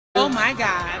my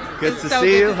God. Good it's to so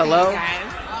see good you. To Hello. See you guys.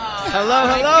 Hello,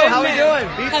 hello. How we doing?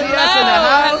 BTS in the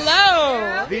house.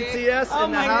 Hello. BTS in the house. Oh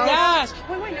my gosh.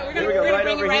 Wait, no, we're Here we gonna go, right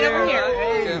bring you over right over here.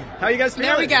 Hey. How you guys feeling?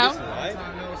 There we go.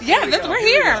 Yeah, we're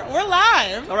here. We're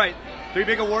live. All right, 3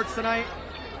 big awards tonight,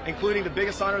 including the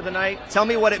biggest honor of the night. Tell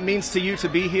me what it means to you to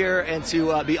be here and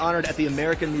to be honored at the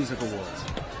American Music Awards.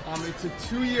 It took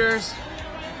 2 years.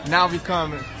 Now we've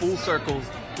come full circles,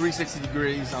 360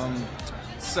 degrees.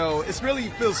 So it really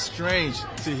feels strange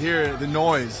to hear the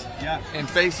noise and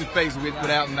face to face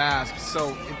without masks.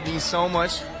 So it means so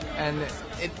much, and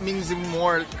it means even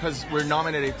more because we're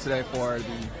nominated today for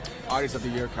the Artist of the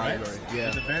Year category. Right.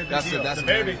 Yeah, That's a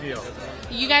very big deal.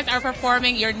 You guys are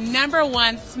performing your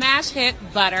 #1 smash hit,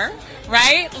 Butter,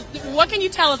 right? What can you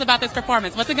tell us about this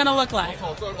performance? What's it going to look like?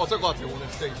 Very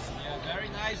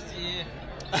nice.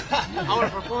 Our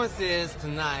performances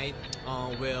tonight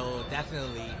will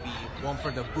definitely be one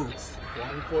for the books.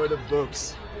 One for the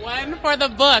books. One for the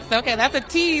books. Okay, that's a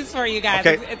tease for you guys.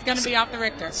 Okay. It's going to be off the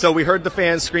Richter. So we heard the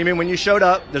fans screaming when you showed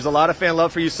up. There's a lot of fan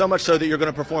love for you, so much so that you're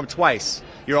going to perform twice.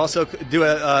 You're also do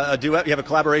a duet. You have a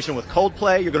collaboration with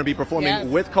Coldplay. You're going to be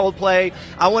performing with Coldplay.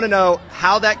 I want to know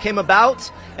how that came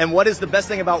about and what is the best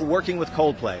thing about working with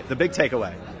Coldplay. The big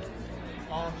takeaway.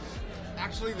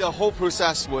 Actually, the whole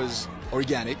process was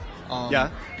organic.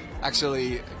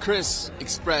 Actually, Chris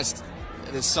expressed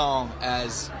this song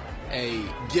as a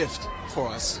gift for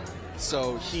us.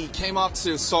 So he came out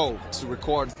to Seoul to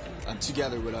record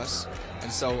together with us.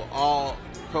 And so all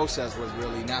process was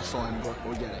really natural and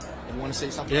organic. You want to say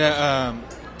something? Yeah,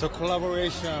 the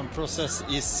collaboration process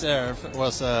itself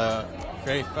was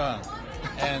very fun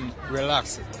and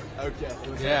relaxed. Okay, it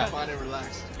was fun and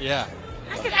relaxed. Yeah.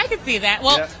 I could see that.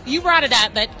 Well, you brought it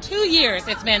up that 2 years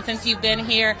it's been since you've been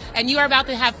here, and you are about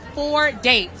to have 4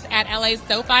 dates at LA's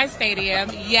SoFi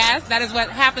Stadium. Yes, that is what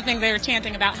half the things they were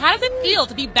chanting about. How does it feel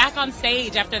to be back on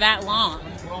stage after that long?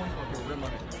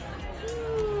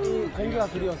 We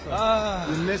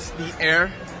miss the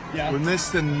air. We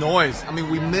miss the noise. I mean,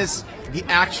 we miss the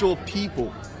actual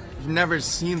people. We've never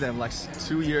seen them like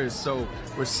 2 years, so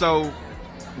we're so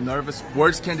nervous.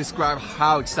 Words can't describe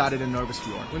how excited and nervous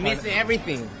we are. We miss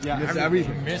everything. Yeah, we miss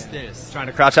everything. We miss this. Trying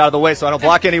to crouch out of the way so I don't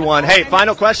block anyone. Hey,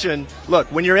 final question.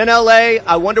 Look, when you're in LA,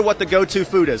 I wonder what the go-to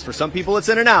food is. For some people, it's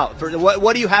In-N-Out. For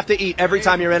what do you have to eat every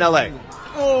time you're in LA?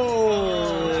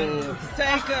 Oh,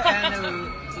 steak and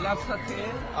lobster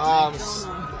tail.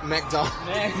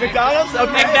 McDonald's. McDonald's?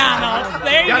 Okay. McDonald's.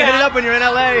 There you Gotta go. hit it up when you're in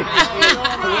LA.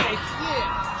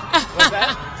 What's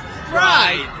that?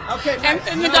 Right. Okay. And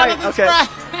McDonald's is fried.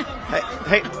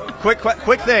 Hey,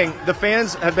 quick thing. The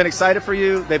fans have been excited for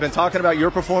you. They've been talking about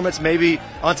your performance, maybe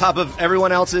on top of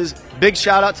everyone else's. Big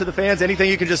shout out to the fans. Anything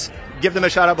you can just give them a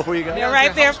shout out before you go? They're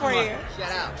right there for you.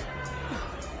 Shout out.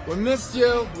 We miss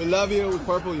you. We love you. We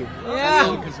purple you.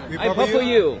 Yeah. I purple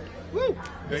you. Woo.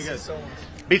 Very good.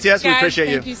 BTS, we Guys, appreciate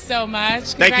you. Thank you so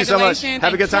much. Thank you so much. Congratulations,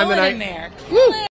 Have a good time and kill it tonight. in there. Woo.